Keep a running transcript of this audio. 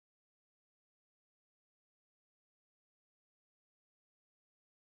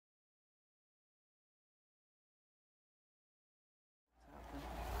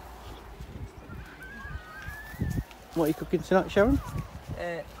What are you cooking tonight, Sharon?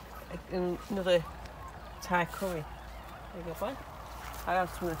 Another Thai curry. There you go, boy. I have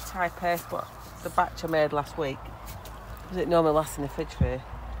some of the Thai paste, but the batch I made last week, because it normally lasts in the fridge for a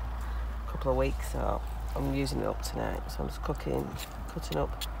couple of weeks, so I'm using it up tonight. So I'm just cutting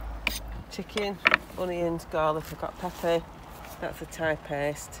up chicken, onions, garlic. I've got pepper. That's the Thai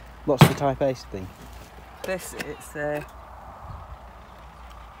paste. What's the Thai paste thing? It's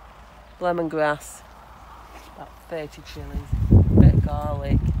lemongrass, about 30 chilies, a bit of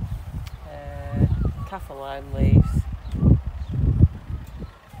garlic, kaffir lime leaves,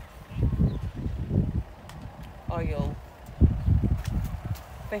 oil,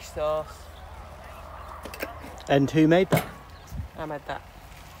 fish sauce. And who made that? I made that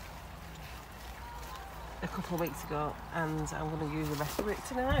a couple of weeks ago, and I'm going to use the rest of it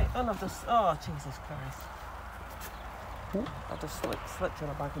tonight. And I've just, oh Jesus Christ. I just slipped on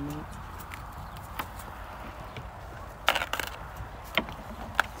a bag of meat.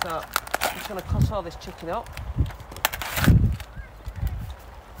 So I'm just going to cut all this chicken up.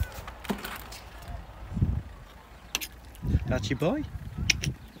 That's your boy?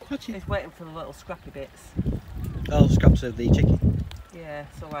 He's waiting for the little scrappy bits. Oh, scraps of the chicken? Yeah,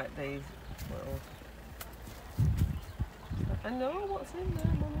 so like these little... I know what's in there,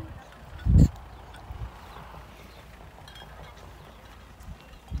 Mummy.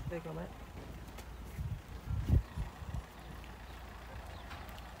 There you go, mate.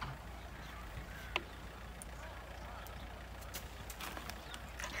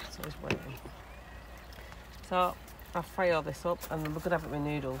 So he's waiting. So I'll fry all this up and we're going to have it with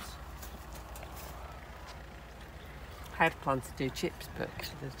noodles. I had planned to do chips, but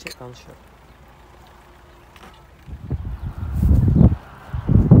the chip gone shut.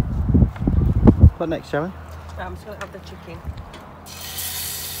 What next, Sharon? I'm just going to have the chicken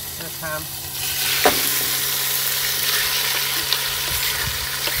in a pan.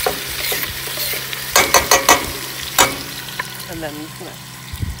 And then I'm just going to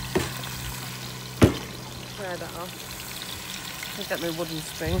fry that off. I'll get my wooden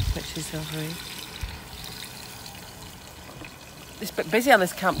spoon, which is over here. It's a bit busy on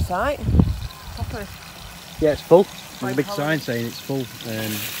this campsite. Proper. Yeah, it's full. There's a big sign saying it's full.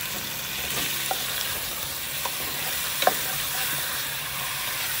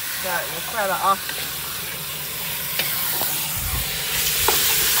 Right, we'll fry that off.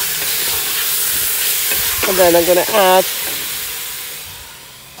 And then I'm going to add...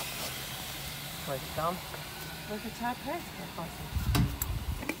 Where's it gone? Where's the Thai paste?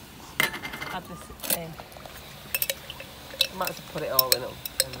 Add this in. I might as well put it all in up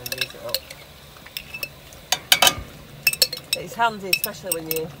and then use it up. It's handy, especially when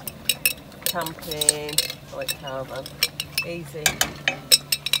you're camping or it's caravan. Easy.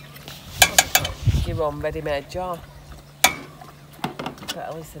 Your own ready-made jar. But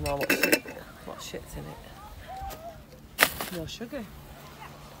at least I know what shit's in it. No sugar.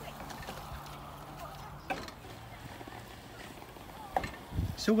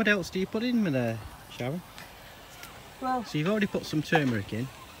 So what else do you put in there, Sharon? Well, so you've already put some turmeric in.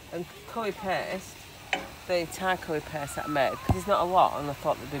 And curry paste, the Thai curry paste that I made, because there's not a lot and I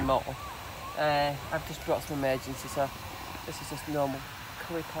thought there'd be more. I've just brought some emergency, so this is just normal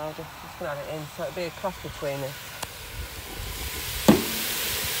curry powder. Just going to add it in, so it'll be a cross between a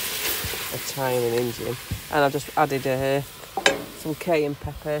Thai and an Indian. And I've just added some cayenne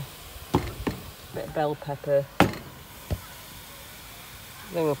pepper, a bit of bell pepper.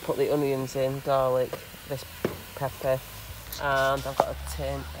 Then we'll put the onions in, garlic, this pepper, and I've got a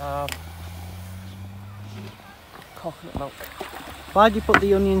tin of coconut milk. Why did you put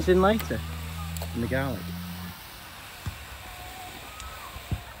the onions in later? And the garlic?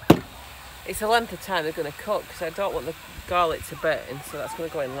 It's a length of time they're going to cook, because I don't want the garlic to burn, so that's going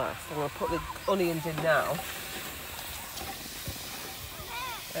to go in last. I'm going to put the onions in now.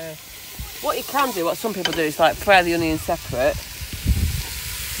 What you can do, what some people do, is like fry the onions separate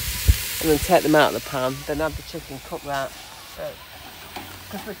and then take them out of the pan, then add the chicken, cook that.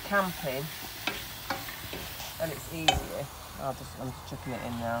 Because we're camping and it's easier, I'm just chucking it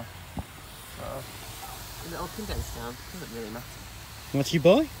in now. So, and it'll condense down, doesn't really matter. What's your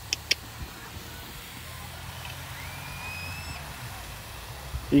boy?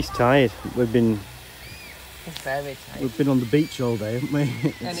 He's tired. He's very tired. We've been on the beach all day, haven't we?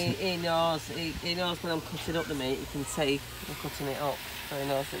 And he knows when I'm cutting up the meat, he can see I'm cutting it up. So he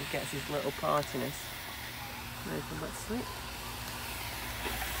knows that he gets his little partiness. Now he can go back to sleep.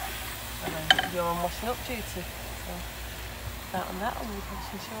 And then you're on washing up duty. So that and that, and we can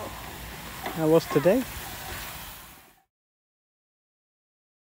finish up. How was today?